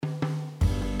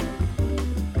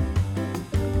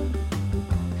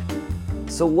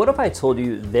So what if I told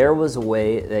you there was a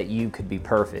way that you could be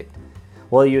perfect?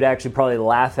 Well, you'd actually probably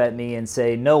laugh at me and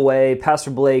say, no way,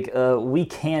 Pastor Blake, we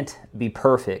can't be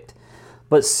perfect.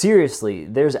 But seriously,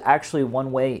 there's actually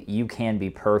one way you can be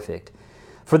perfect.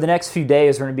 For the next few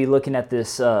days, we're going to be looking at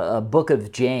this book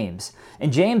of James.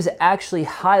 And James actually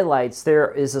highlights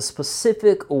there is a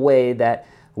specific way that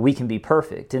we can be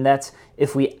perfect. And that's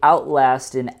if we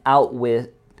outlast and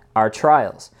outwit our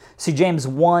trials. See, James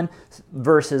 1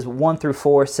 verses 1 through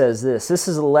 4 says this. This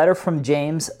is a letter from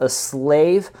James, a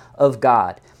slave of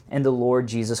God and the Lord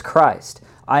Jesus Christ.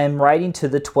 I am writing to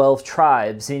the 12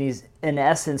 tribes, and he's in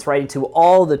essence writing to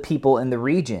all the people in the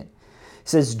region. It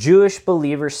says, Jewish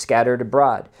believers scattered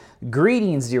abroad.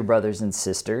 Greetings, dear brothers and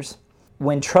sisters.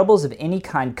 When troubles of any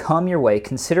kind come your way,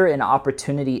 consider it an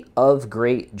opportunity of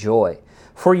great joy.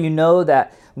 For you know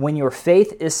that when your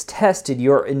faith is tested,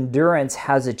 your endurance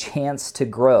has a chance to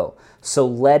grow. So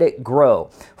let it grow.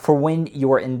 For when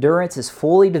your endurance is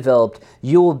fully developed,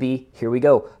 you will be, here we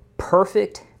go,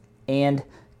 perfect and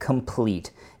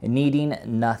complete, needing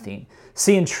nothing.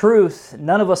 See, in truth,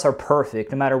 none of us are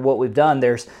perfect, no matter what we've done.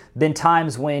 There's been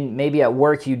times when maybe at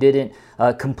work you didn't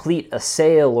complete a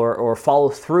sale or follow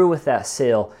through with that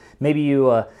sale. Maybe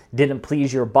you didn't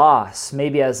please your boss.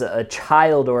 Maybe as a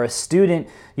child or a student,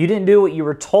 you didn't do what you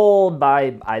were told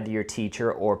by either your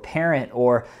teacher or parent,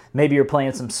 or maybe you're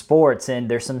playing some sports and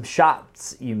there's some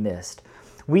shots you missed.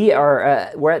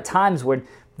 We're at times when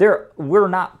we're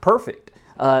not perfect.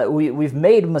 We've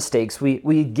made mistakes.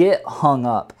 We get hung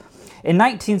up. In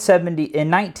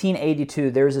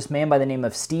 1982, there was this man by the name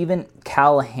of Stephen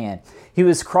Callahan. He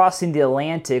was crossing the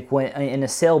Atlantic in a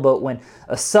sailboat when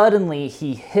suddenly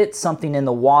he hit something in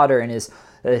the water and his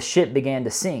ship began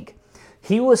to sink.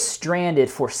 He was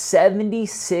stranded for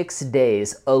 76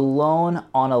 days alone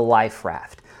on a life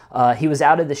raft. He was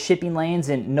out of the shipping lanes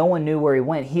and no one knew where he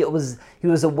went. He was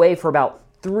away for about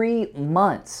 3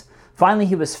 months. Finally,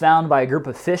 he was found by a group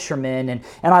of fishermen, and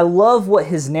I love what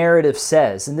his narrative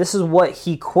says. And this is what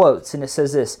he quotes, and it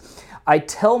says this, I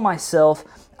tell myself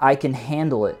I can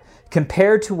handle it.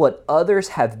 Compared to what others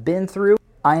have been through,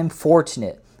 I am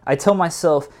fortunate. I tell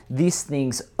myself these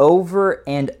things over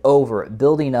and over,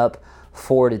 building up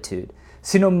fortitude.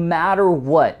 See, no matter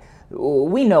what,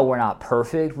 we know we're not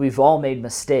perfect. We've all made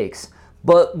mistakes,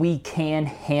 but we can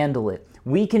handle it.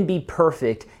 We can be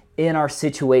perfect in our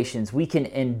situations. We can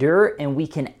endure and we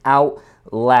can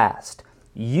outlast.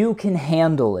 You can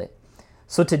handle it.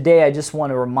 So today I just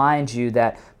want to remind you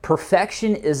that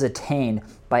perfection is attained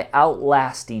by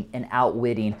outlasting and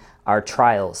outwitting our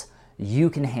trials. You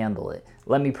can handle it.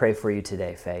 Let me pray for you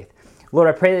today, Faith.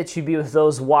 Lord, I pray that you be with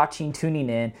those watching, tuning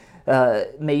in.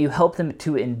 May you help them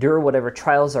to endure whatever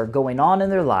trials are going on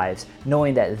in their lives,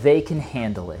 knowing that they can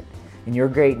handle it. In your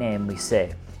great name we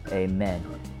say, amen.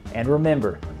 And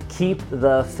remember, keep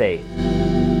the faith.